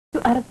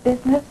you out of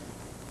business?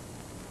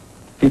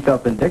 If he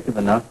felt vindictive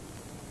enough,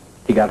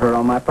 he got hurt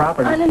on my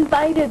property.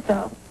 Uninvited,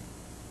 though.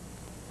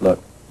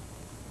 Look,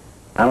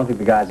 I don't think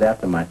the guy's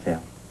after my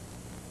tail.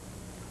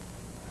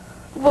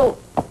 Well,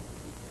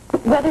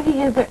 whether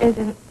he is or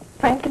isn't,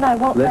 Frank and I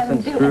won't let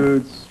him do it.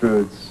 Listen,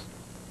 Strudes,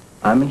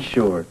 I'm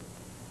insured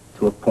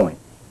to a point.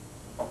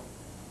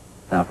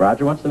 Now, if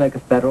Roger wants to make a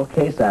federal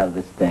case out of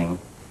this thing,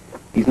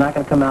 he's not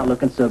going to come out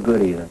looking so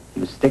good either. He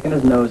was sticking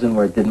his nose in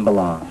where it didn't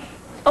belong.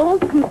 All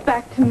comes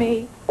back to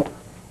me.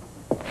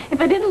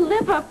 If I didn't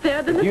live up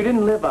there, then... If you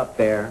didn't live up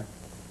there,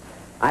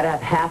 I'd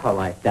have half a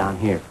life down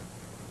here.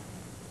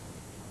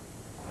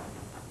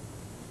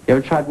 You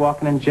ever tried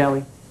walking in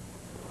jelly?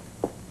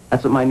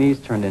 That's what my knees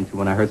turned into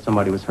when I heard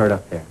somebody was hurt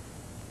up there.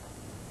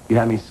 You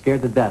had me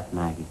scared to death,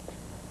 Maggie.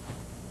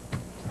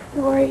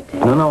 Sorry,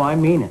 Dad. No, I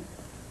mean it.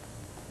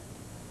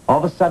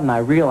 All of a sudden, I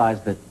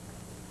realized that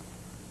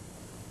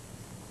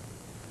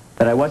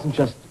I wasn't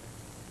just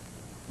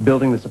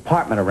building this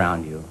apartment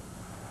around you.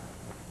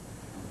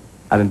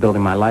 I've been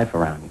building my life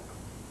around you.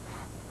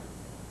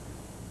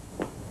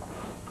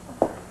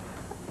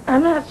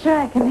 I'm not sure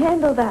I can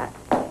handle that.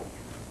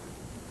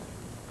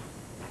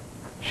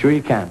 Sure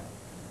you can.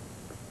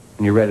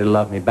 And you're ready to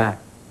love me back.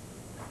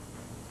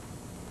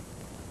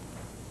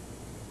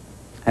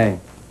 Hey,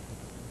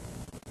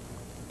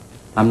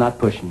 I'm not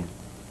pushing you.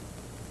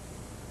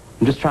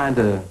 I'm just trying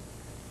to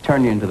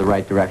turn you into the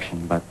right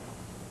direction, but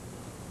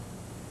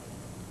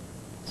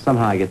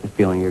somehow I get the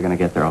feeling you're going to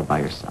get there all by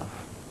yourself.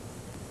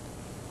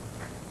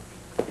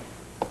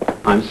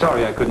 I'm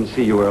sorry I couldn't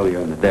see you earlier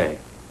in the day.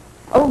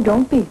 Oh,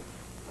 don't be.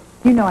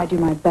 You know I do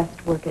my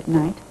best work at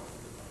night.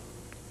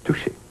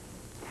 Touche.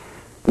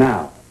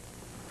 Now,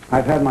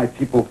 I've had my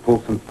people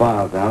pull some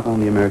files out on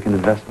the American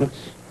investments.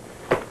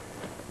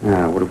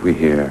 Now, what have we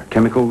here?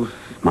 Chemicals,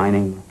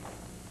 mining,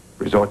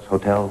 resorts,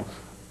 hotels.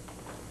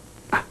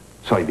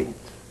 Soybeans.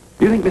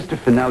 Do you think Mr.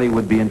 Finelli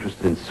would be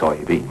interested in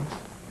soybeans?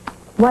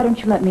 Why don't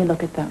you let me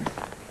look at those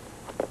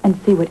and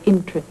see what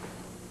interests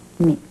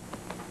me?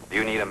 Do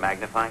you need a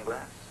magnifying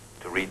glass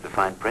to read the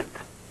fine print?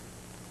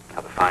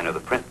 Now, the finer the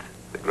print,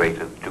 the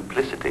greater the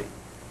duplicity.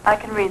 I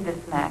can read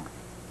this, Max,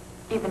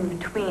 even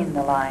between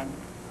the lines.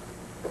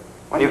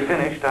 When you've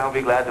finished, I'll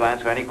be glad to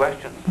answer any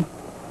questions.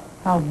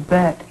 I'll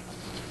bet.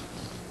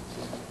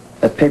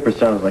 That paper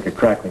sounds like a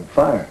crackling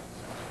fire.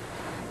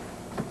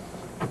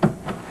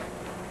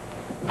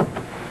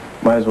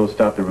 Might as well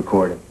stop the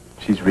recording.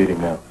 She's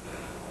reading now.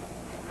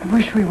 I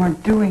wish we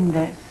weren't doing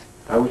this.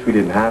 I wish we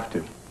didn't have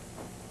to.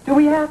 Do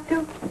we have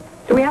to?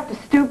 Do we have to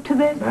stoop to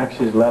this?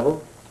 Max's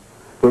level?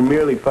 We're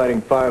merely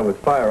fighting fire with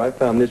fire. I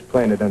found this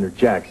planet under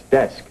Jack's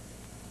desk.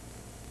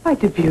 By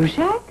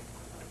Debusjak?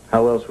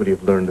 How else would he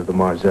have learned of the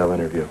Marzell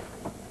interview?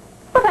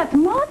 Well, that's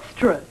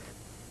monstrous.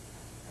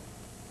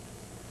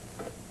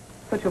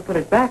 But you'll put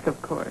it back,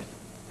 of course.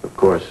 Of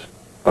course.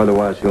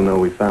 Otherwise, he'll know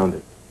we found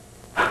it.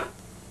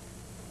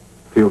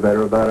 Feel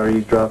better about our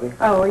eavesdropping?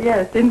 Oh,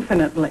 yes,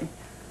 infinitely.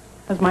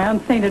 As my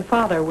unsainted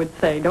father would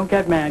say, don't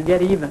get mad,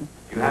 get even.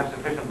 You have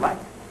sufficient light?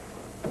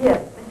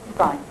 Yes, this is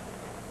fine.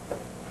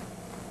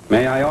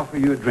 May I offer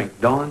you a drink,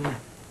 Dawn?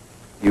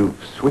 You've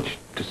switched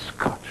to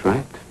scotch,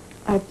 right?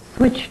 I've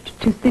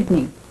switched to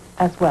Sydney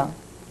as well.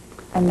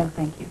 And no,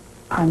 thank you.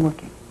 I'm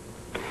working.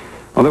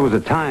 Well, there was a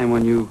time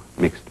when you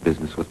mixed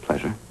business with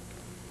pleasure.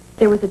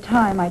 There was a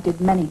time I did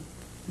many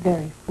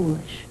very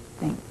foolish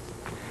things.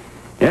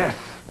 Yes,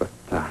 but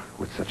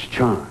with such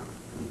charm,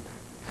 and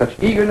such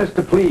eagerness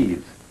to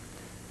please.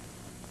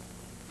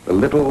 The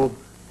little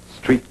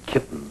street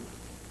kitten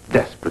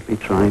desperately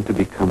trying to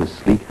become a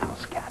sleek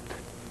house cat.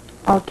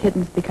 All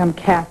kittens become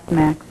cats,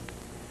 Max.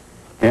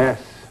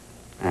 Yes,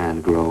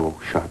 and grow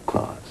sharp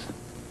claws.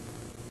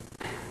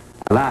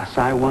 Alas,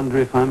 I wonder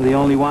if I'm the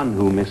only one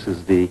who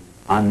misses the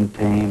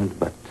untamed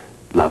but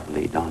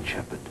lovely Dawn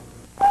Shepherd.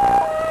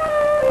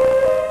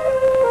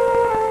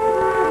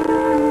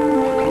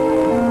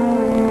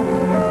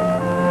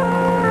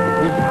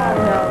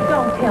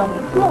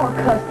 More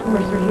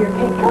customers are here.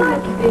 Hey,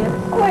 what's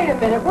this? Wait a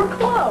minute, we're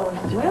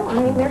closed. Well, I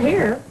mean, they're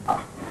here.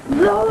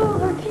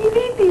 Those are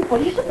TV people.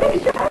 You should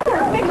fix your hair.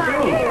 Fix your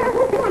hair.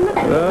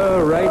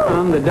 Oh, right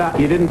on the dot.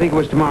 You didn't think it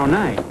was tomorrow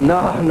night?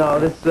 No,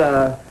 this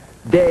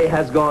day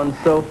has gone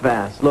so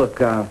fast. Look,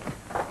 you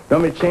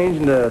want me to change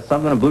into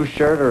something, a blue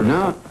shirt or...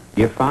 No,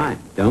 you're fine.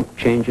 Don't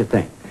change a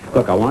thing.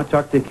 Look, I want to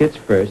talk to the kids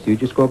first. You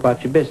just go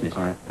about your business.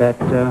 All right. That,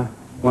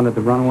 one of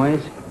the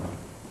runaways?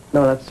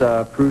 No, that's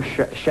Prue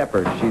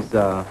Shepard. She's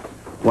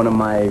one of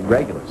my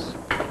regulars.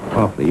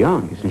 Awfully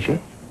young, isn't she?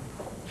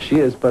 She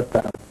is, but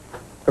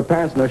her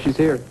parents know she's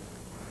here.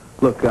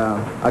 Look,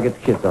 I'll get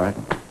the kids, all right?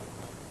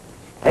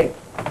 Hey,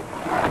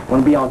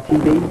 want to be on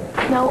TV?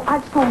 No, I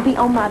just want to be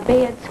on my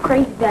bed. It's a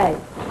crazy day.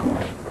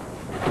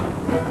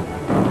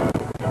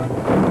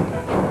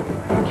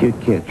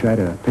 Cute kid. Try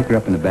to pick her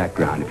up in the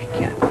background if you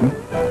can.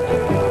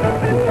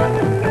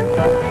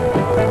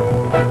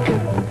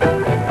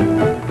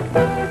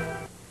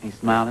 He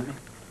smiled at me.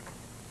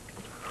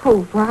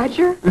 Oh,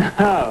 Roger?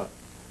 No.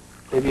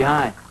 Stay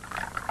behind.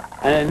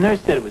 And the nurse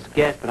said it was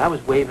gas, but I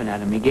was waving at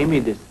him. He gave me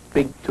this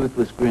big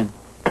toothless grin.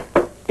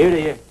 Ear to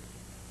ear.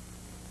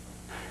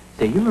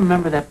 Say, you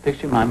remember that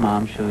picture my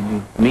mom showed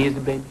you? Me as a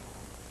baby?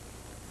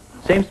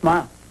 Same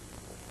smile.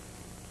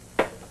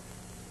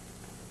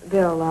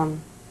 Bill,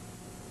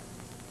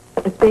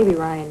 it's baby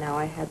Ryan now.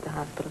 I had the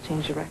hospital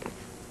change the records.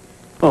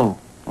 Oh,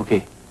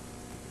 okay.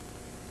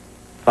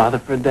 Father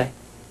for a day.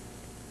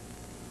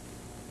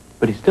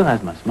 But he still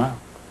has my smile.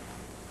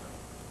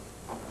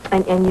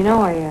 And you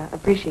know I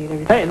appreciate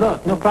everything. Hey,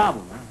 look, no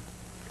problem.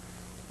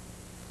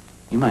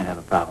 You might have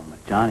a problem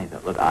with Johnny,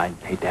 though. Look, I'd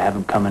hate to have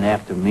him coming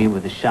after me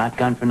with a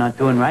shotgun for not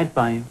doing right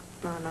by you.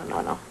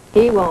 No.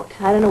 He won't.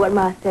 I don't know what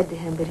Ma said to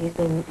him, but he's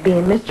been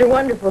being Mr.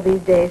 Wonderful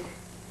these days.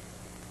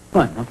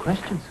 What, no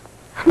questions?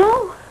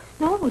 No,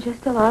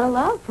 just a lot of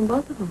love from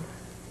both of them.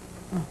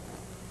 Oh,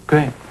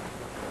 great.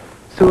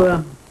 So,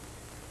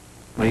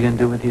 what are you going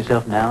to do with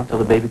yourself now until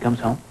the baby comes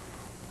home?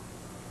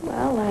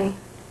 Well, I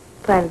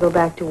plan to go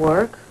back to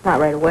work. Not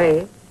right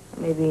away.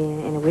 Maybe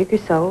in a week or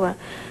so.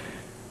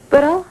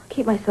 But I'll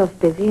keep myself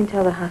busy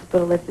until the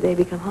hospital lets the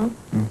baby come home.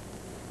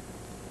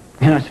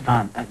 You know,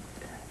 Siobhan,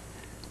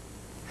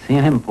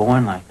 seeing him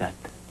born like that,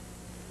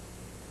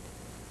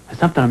 it's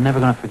something I'm never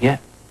going to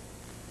forget.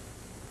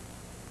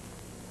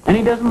 And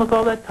he doesn't look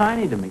all that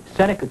tiny to me.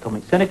 Seneca told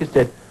me. Seneca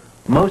said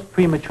most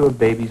premature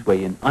babies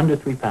weigh in under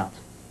 3 pounds.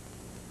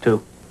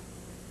 2.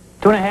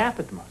 2.5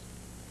 at the most.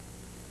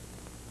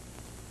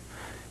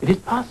 It is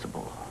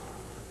possible.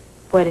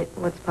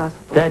 What's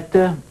possible?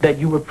 That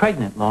you were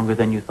pregnant longer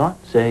than you thought.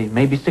 Say,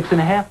 maybe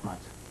 6.5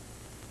 months.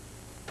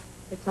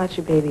 It's not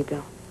your baby,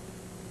 Bill.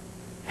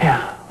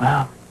 Yeah,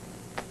 well...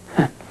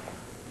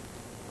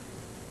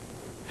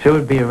 Sure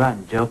would be a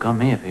rotten joke on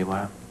me if he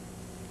were.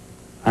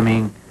 I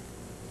mean,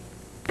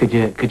 could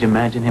you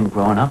imagine him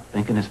growing up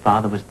thinking his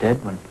father was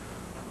dead when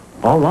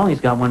all along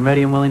he's got one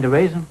ready and willing to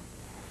raise him?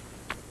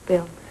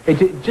 Bill.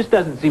 It just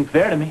doesn't seem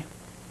fair to me.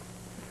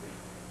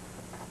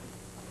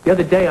 The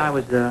other day I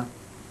was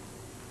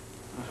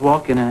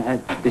walking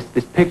and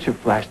this picture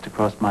flashed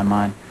across my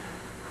mind.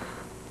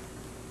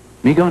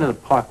 Me going to the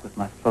park with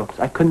my folks.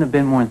 I couldn't have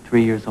been more than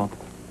 3 years old.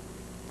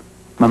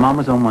 My mom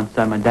was on one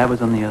side, my dad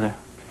was on the other,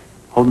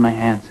 holding my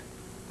hands.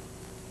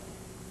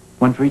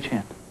 One for each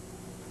hand.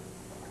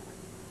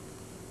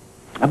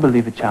 I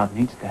believe a child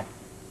needs that.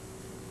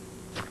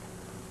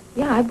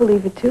 Yeah, I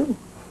believe it too.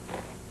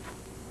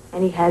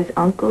 And he has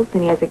uncles,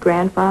 and he has a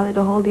grandfather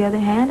to hold the other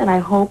hand, and I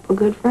hope a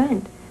good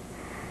friend.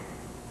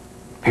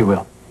 He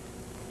will.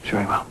 Sure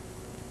he will.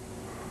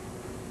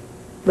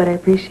 But I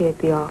appreciate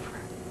the offer.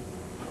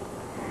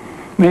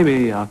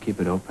 Maybe I'll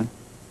keep it open.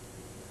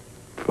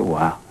 For a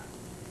while.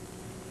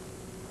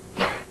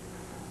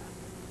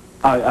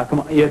 Oh, come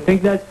on. You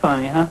think that's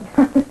funny, huh?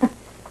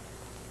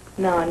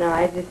 No,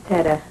 I just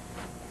had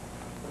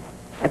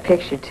a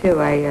picture, too.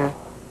 I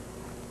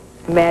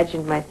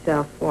imagined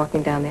myself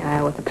walking down the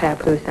aisle with a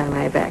papoose on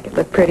my back. It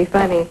looked pretty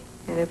funny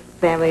in a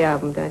family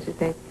album, don't you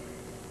think?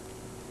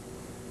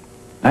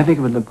 I think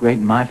it would look great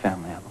in my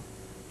family album.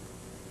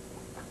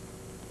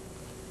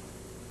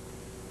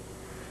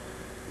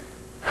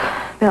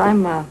 Bill,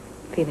 I'm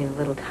feeling a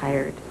little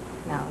tired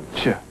now.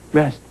 Sure.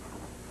 Rest.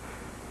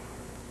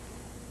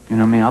 You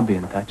know me, I'll be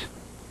in touch.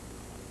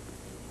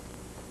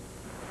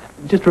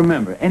 Just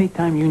remember,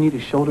 anytime you need a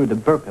shoulder to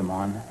burp him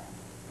on...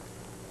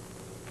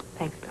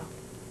 Thanks, Bill.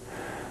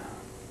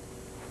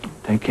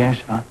 Take care,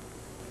 Siobhan.